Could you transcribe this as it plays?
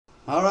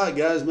All right,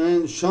 guys,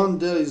 man. Sean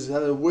Daly's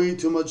had way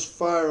too much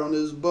fire on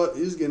his butt.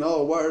 He's getting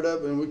all wired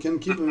up, and we can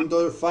keep him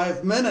another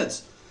 5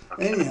 minutes.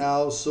 Okay.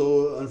 Anyhow,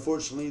 so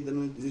unfortunately,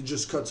 then it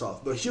just cuts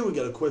off. But here we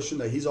got a question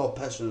that he's all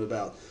passionate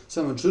about. So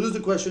I'm going to introduce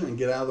the question and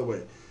get out of the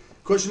way.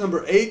 Question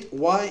number 8.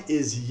 Why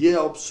is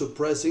Yelp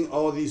suppressing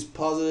all these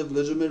positive,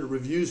 legitimate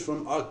reviews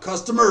from our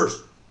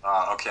customers?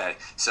 Okay,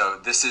 so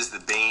this is the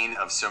bane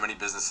of so many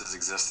businesses'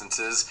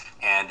 existences,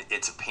 and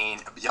it's a pain.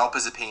 Yelp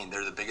is a pain.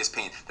 They're the biggest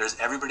pain. There's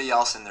everybody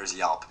else, and there's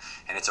Yelp,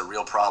 and it's a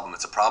real problem.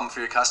 It's a problem for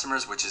your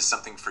customers, which is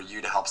something for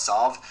you to help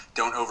solve.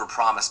 Don't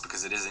overpromise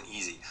because it isn't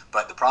easy.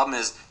 But the problem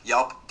is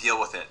Yelp. Deal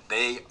with it.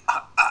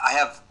 I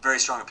have very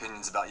strong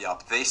opinions about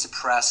Yelp. They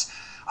suppress.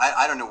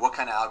 I don't know what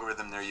kind of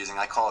algorithm they're using.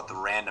 I call it the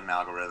random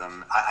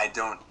algorithm. I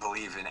don't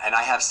believe in, and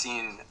I have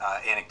seen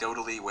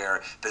anecdotally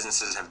where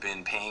businesses have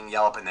been paying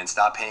Yelp and then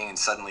stopped paying, and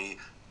suddenly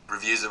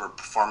reviews that were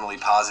formerly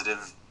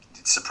positive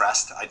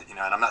suppressed. And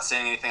I'm not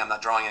saying anything. I'm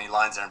not drawing any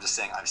lines there. I'm just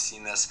saying I've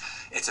seen this.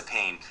 It's a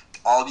pain.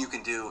 All you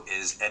can do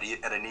is at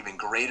an even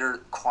greater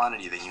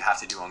quantity than you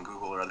have to do on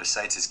Google or other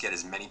sites is get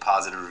as many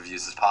positive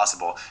reviews as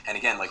possible. And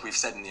again, like we've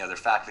said in the other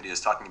fact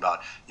videos, talking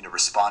about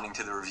responding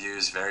to the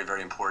reviews, very,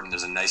 very important.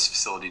 There's a nice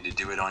facility to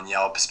do it on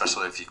Yelp,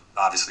 especially if you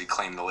obviously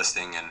claim the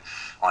listing and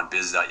on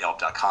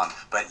biz.yelp.com.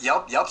 But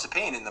Yelp's a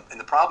pain, and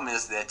the problem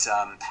is that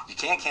you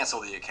can't cancel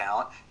the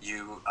account.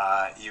 You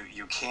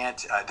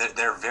can't.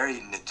 They're very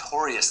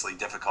notoriously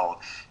difficult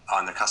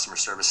on the customer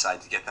service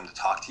side to get them to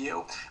talk to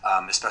you,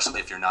 especially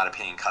if you're not a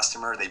paying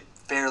customer.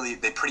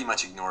 They pretty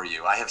much ignore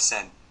you. I have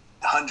sent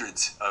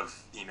hundreds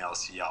of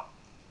emails to Yelp.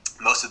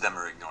 Most of them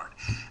are ignored.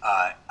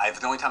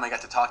 The only time I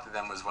got to talk to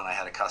them was when I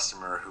had a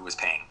customer who was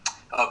paying.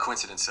 Oh,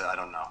 coincidence? I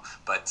don't know.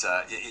 But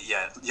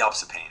yeah,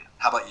 Yelp's a pain.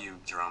 How about you,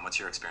 Jerome? What's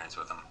your experience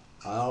with them?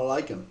 I don't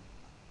like him.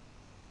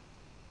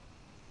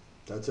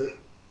 That's it.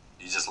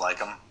 You just like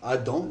them? I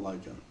don't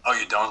like him. Oh,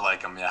 you don't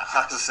like them? Yeah.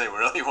 I was going to say,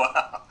 really?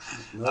 Wow.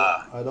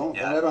 No, I don't.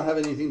 Yeah. And I don't have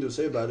anything to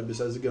say about it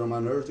besides to get on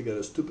my nerves to get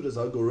a stupidest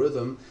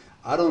algorithm.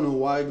 I don't know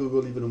why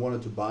Google even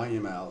wanted to buy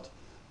him out,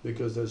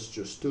 because that's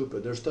just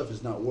stupid. Their stuff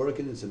is not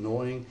working. It's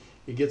annoying.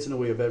 It gets in the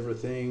way of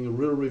everything.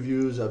 Real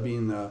reviews are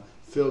being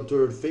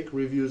filtered. Fake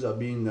reviews are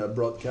being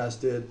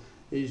broadcasted.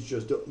 It's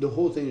just the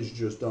whole thing is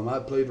just dumb. I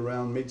played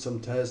around, made some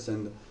tests,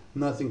 and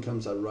nothing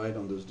comes out right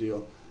on this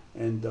deal.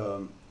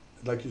 And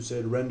like you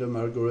said, random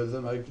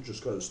algorithm. I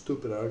just got a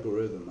stupid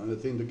algorithm, and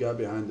I think the guy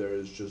behind there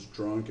is just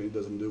drunk and he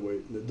doesn't know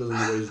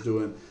what he's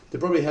doing. They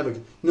probably have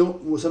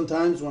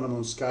sometimes when I'm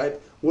on Skype,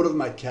 one of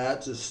my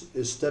cats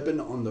is stepping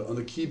on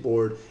the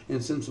keyboard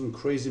and sends some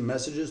crazy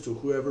messages to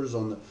whoever's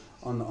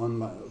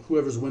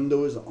whoever's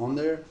window is on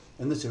there,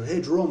 and they say,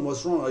 "Hey Jerome,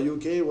 what's wrong? Are you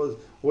okay? What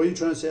are you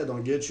trying to say? I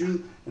don't get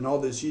you." And all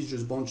this, he's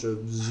just a bunch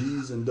of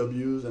Z's and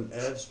W's and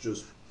F's,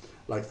 just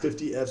like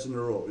 50 F's in a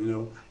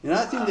row, And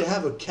I think they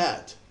have a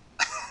cat.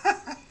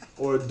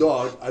 Or a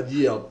dog at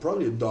Yelp,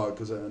 probably a dog,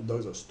 because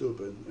dogs are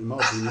stupid, in my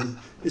opinion.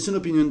 It's an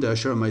opinion that I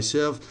share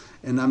myself,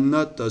 and I'm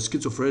not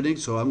schizophrenic,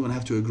 so I'm going to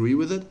have to agree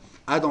with it.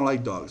 I don't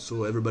like dogs,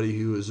 so everybody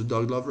who is a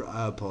dog lover,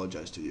 I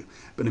apologize to you.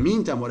 But in the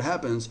meantime, what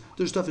happens,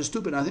 their stuff is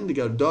stupid. I think they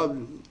got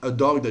a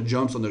dog that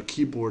jumps on their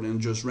keyboard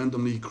and just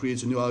randomly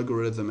creates a new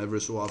algorithm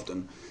every so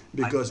often,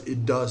 because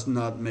it does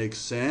not make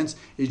sense.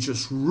 It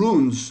just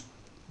ruins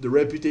the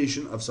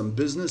reputation of some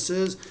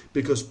businesses,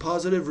 because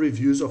positive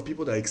reviews of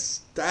people that are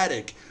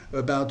ecstatic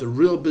about the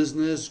real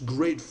business,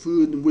 great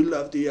food, and we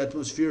love the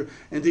atmosphere,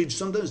 and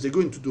sometimes they go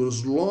into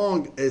those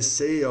long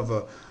essay of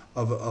a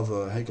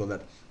how you call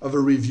that, of a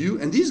review,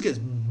 and these get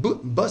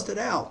busted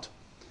out,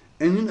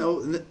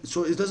 and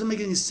so it doesn't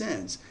make any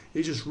sense.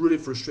 It's just really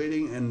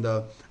frustrating, and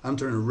I'm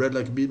turning red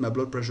like a beet. My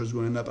blood pressure is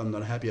going up. I'm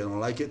not happy. I don't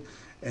like it.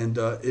 And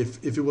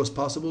if it was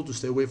possible to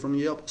stay away from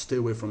Yelp, stay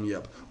away from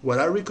Yelp. What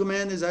I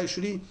recommend is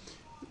actually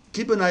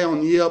keep an eye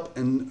on Yelp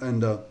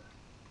and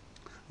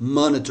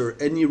monitor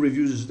any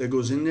reviews that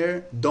goes in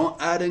there. Don't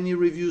add any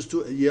reviews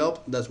to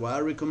Yelp. That's what I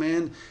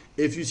recommend.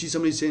 If you see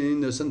somebody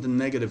saying something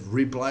negative,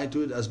 reply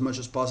to it as much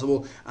as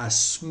possible, as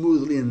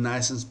smoothly and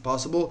nice as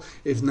possible.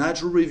 If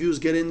natural reviews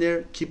get in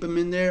there, keep them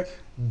in there.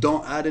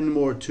 Don't add any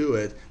more to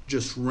it.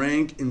 Just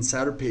rank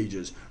Insider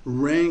Pages,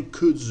 rank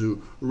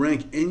Kudzu,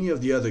 rank any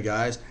of the other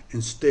guys,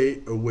 and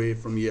stay away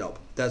from Yelp.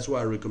 That's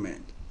what I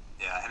recommend.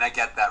 Yeah, and I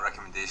get that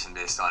recommendation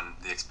based on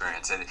the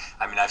experience.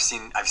 I mean, I've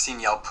seen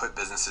Yelp put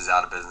businesses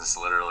out of business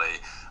literally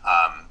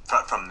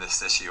from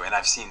this issue, and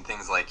I've seen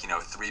things like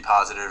 3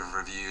 positive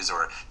reviews,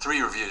 or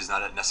 3 reviews,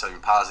 not necessarily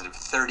positive,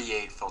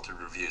 38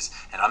 filtered reviews.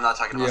 And I'm not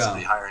talking about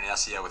somebody hiring an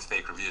SEO with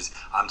fake reviews.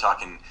 I'm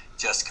talking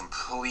just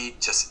complete,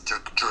 just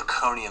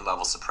draconian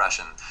level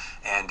suppression.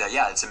 And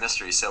yeah, it's a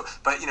mystery. So,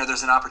 but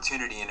there's an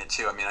opportunity in it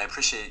too. I mean, I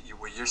appreciate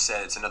what you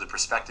said. It's another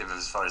perspective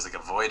as far as like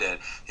avoid it.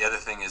 The other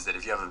thing is that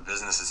if you have a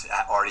business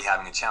that's already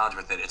having a challenge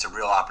with it, it's a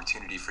real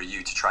opportunity for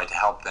you to try to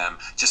help them.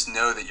 Just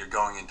know that you're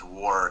going into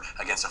war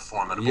against a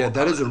formidable opponent.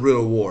 That is a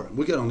real war.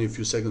 We got only a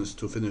few seconds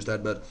to finish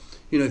that, but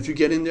if you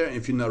get in there,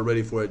 if you're not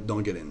ready for it,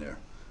 don't get in there.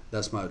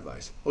 That's my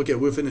advice. Okay,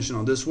 we're finishing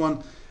on this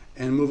one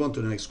and move on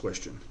to the next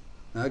question.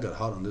 I got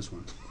hot on this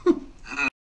one.